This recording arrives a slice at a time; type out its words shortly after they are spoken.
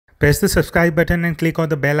Press the subscribe button and click on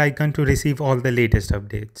the bell icon to receive all the latest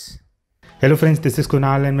updates. Hello friends, this is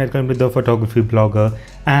Kunal and welcome to the photography blogger.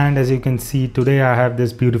 And as you can see, today I have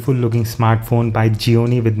this beautiful looking smartphone by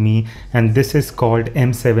Gionee with me, and this is called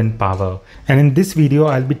M7 Power. And in this video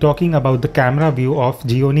I'll be talking about the camera view of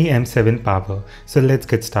Gionee M7 Power. So let's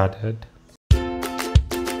get started.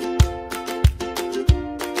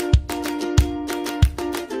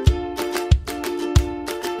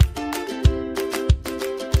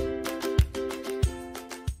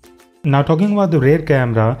 Now talking about the rear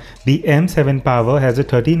camera, the M7 Power has a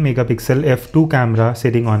 13 megapixel f2 camera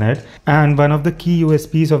sitting on it, and one of the key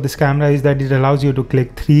USPs of this camera is that it allows you to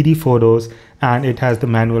click 3D photos and it has the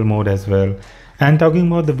manual mode as well. And talking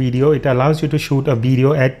about the video, it allows you to shoot a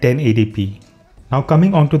video at 1080p. Now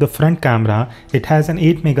coming on to the front camera, it has an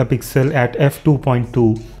 8 megapixel at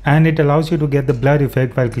f2.2 and it allows you to get the blur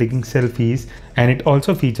effect while clicking selfies, and it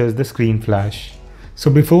also features the screen flash. So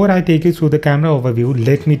before I take you through the camera overview,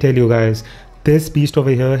 let me tell you guys, this beast over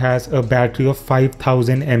here has a battery of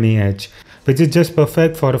 5000 mAh, which is just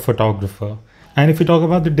perfect for a photographer. And if you talk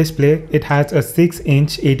about the display, it has a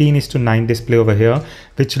 6-inch 18:9 display over here,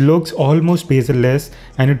 which looks almost bezel-less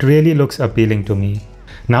and it really looks appealing to me.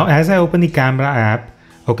 Now as I open the camera app,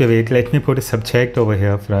 okay wait, let me put a subject over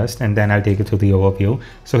here first and then I'll take you through the overview.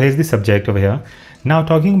 So here's the subject over here. Now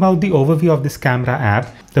talking about the overview of this camera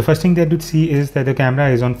app, the first thing that you'd see is that the camera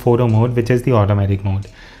is on photo mode, which is the automatic mode.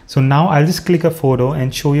 So now I'll just click a photo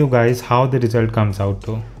and show you guys how the result comes out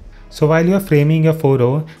to. So while you're framing your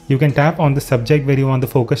photo, you can tap on the subject where you want the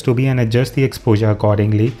focus to be and adjust the exposure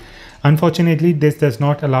accordingly. Unfortunately, this does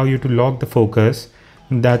not allow you to lock the focus.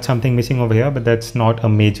 That's something missing over here, but that's not a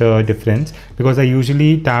major difference because I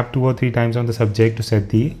usually tap 2 or 3 times on the subject to set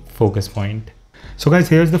the focus point. So guys,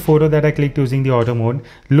 here's the photo that I clicked using the auto mode.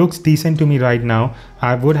 Looks decent to me right now.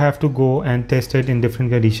 I would have to go and test it in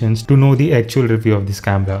different conditions to know the actual review of this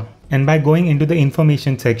camera. And by going into the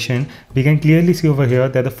information section, we can clearly see over here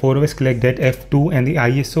that the photo is collected at f2 and the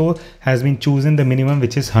ISO has been chosen the minimum,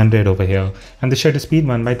 which is 100 over here. And the shutter speed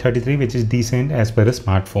 1/33, which is decent as per a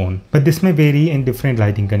smartphone. But this may vary in different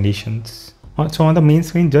lighting conditions. So on the main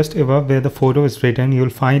screen just above where the photo is written,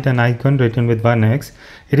 you'll find an icon written with 1x.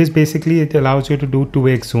 It allows you to do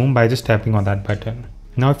 2x zoom by just tapping on that button.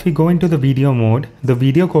 Now if we go into the video mode, the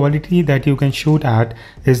video quality that you can shoot at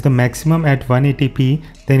is the maximum at 180p,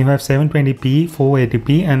 then you have 720p,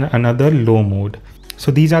 480p and another low mode.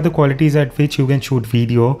 So these are the qualities at which you can shoot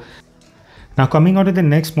video. Now coming on to the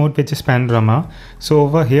next mode, which is panorama. So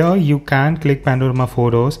over here you can click panorama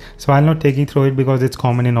photos. So I'll not take you through it because it's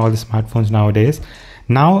common in all the smartphones nowadays.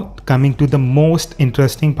 Now coming to the most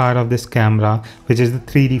interesting part of this camera, which is the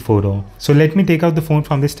 3D photo. So let me take out the phone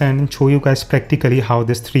from the stand and show you guys practically how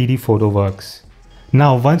this 3D photo works.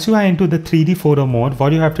 Now once you are into the 3D photo mode,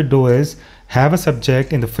 what you have to do is have a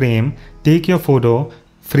subject in the frame, take your photo,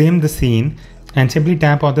 frame the scene and simply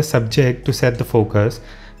tap on the subject to set the focus.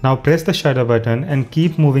 Now press the shutter button and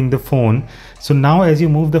keep moving the phone. So now as you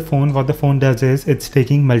move the phone, what the phone does is it's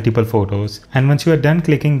taking multiple photos. And once you are done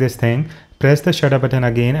clicking this thing, press the shutter button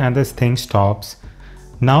again and this thing stops.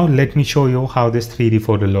 Now let me show you how this 3D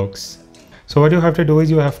photo looks. So what you have to do is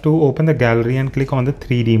you have to open the gallery and click on the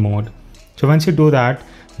 3D mode. So once you do that,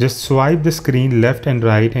 just swipe the screen left and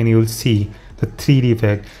right and you'll see the 3D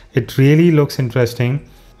effect. It really looks interesting.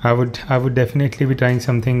 I would definitely be trying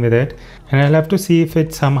something with it, and I'll have to see if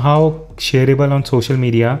it's somehow shareable on social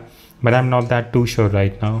media, but I'm not that too sure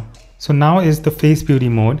right now. So now is the face beauty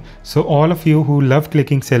mode. So all of you who love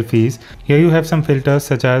clicking selfies, here you have some filters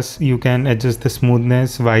such as you can adjust the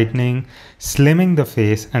smoothness, whitening, slimming the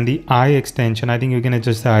face and the eye extension. I think you can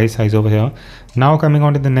adjust the eye size over here. Now coming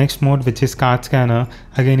on to the next mode, which is card scanner.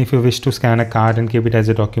 Again, if you wish to scan a card and keep it as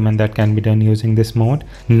a document, that can be done using this mode.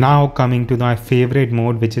 Now coming to my favorite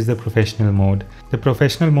mode, which is the professional mode. The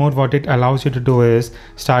professional mode, what it allows you to do is,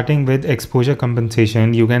 starting with exposure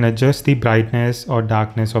compensation, you can adjust the brightness or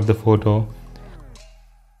darkness of the photo.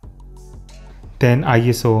 Then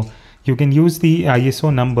ISO. You can use the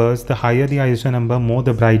ISO numbers. The higher the ISO number, more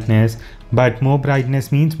the brightness, but more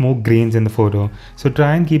brightness means more grains in the photo. So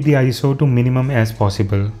try and keep the ISO to minimum as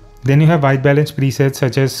possible. Then you have white balance presets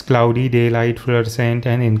such as cloudy, daylight, fluorescent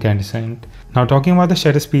and incandescent. Now talking about the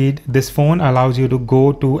shutter speed, this phone allows you to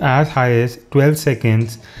go to as high as 12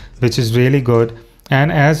 seconds, which is really good, and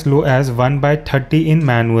as low as 1/30 in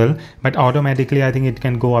manual, but automatically I think it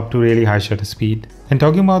can go up to really high shutter speed. And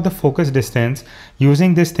talking about the focus distance,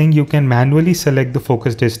 using this thing you can manually select the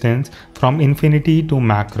focus distance from infinity to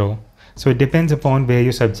macro. So it depends upon where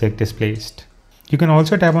your subject is placed. You can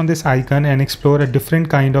also tap on this icon and explore a different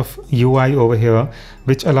kind of UI over here,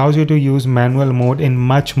 which allows you to use manual mode in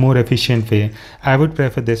much more efficient way. I would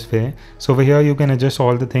prefer this way. So over here you can adjust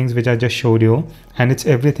all the things which I just showed you, and it's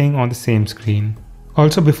everything on the same screen.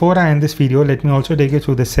 Also, before I end this video, let me also take you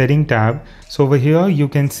through the setting tab. So over here you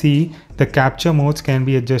can see the capture modes can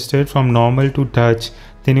be adjusted from normal to touch.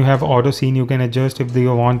 Then you have auto scene. You can adjust if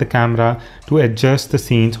you want the camera to adjust the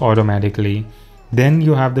scenes automatically. Then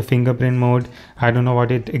you have the fingerprint mode. I don't know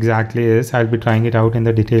what it exactly is. I'll be trying it out in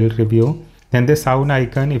the detailed review. Then the sound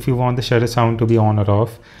icon if you want the shutter sound to be on or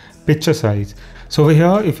off. Picture size. So over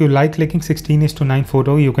here, if you like clicking 16:9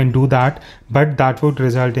 photo, you can do that, but that would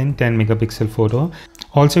result in 10 megapixel photo.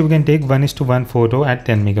 Also, you can take 1:1 photo at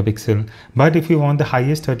 10 megapixel. But if you want the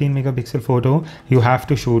highest 13 megapixel photo, you have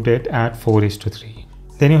to shoot it at 4:3.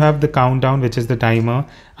 Then you have the countdown, which is the timer.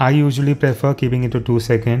 I usually prefer keeping it to 2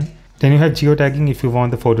 seconds. Then you have geotagging if you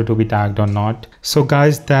want the photo to be tagged or not. So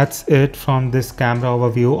guys, that's it from this camera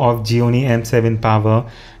overview of Gionee M7 Power.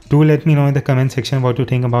 Do let me know in the comment section what you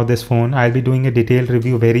think about this phone. I'll be doing a detailed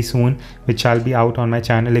review very soon, which shall be out on my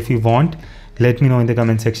channel. If you want, let me know in the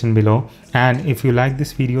comment section below. And if you like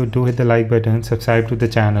this video, do hit the like button, subscribe to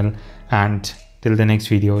the channel, and till the next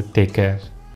video, take care.